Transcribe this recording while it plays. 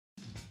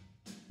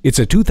It's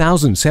a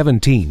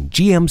 2017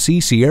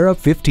 GMC Sierra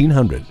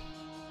 1500.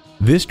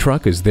 This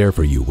truck is there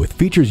for you with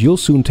features you'll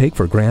soon take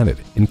for granted,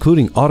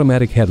 including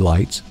automatic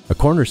headlights, a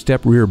corner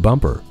step rear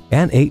bumper,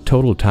 and 8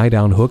 total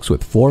tie-down hooks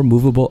with 4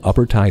 movable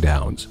upper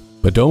tie-downs.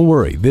 But don't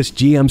worry, this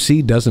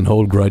GMC doesn't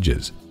hold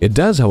grudges. It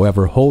does,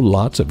 however, hold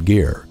lots of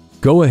gear.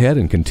 Go ahead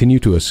and continue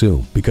to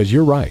assume, because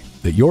you're right,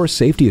 that your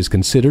safety is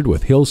considered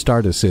with Hill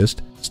Start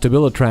Assist,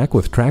 StabiliTrak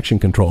with traction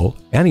control,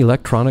 and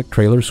electronic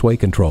trailer sway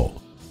control.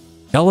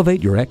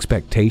 Elevate your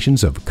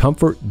expectations of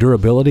comfort,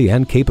 durability,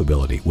 and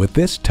capability with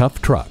this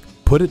tough truck.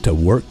 Put it to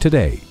work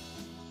today.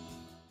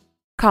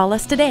 Call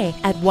us today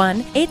at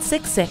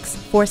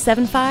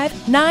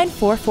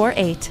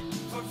 1-866-475-9448.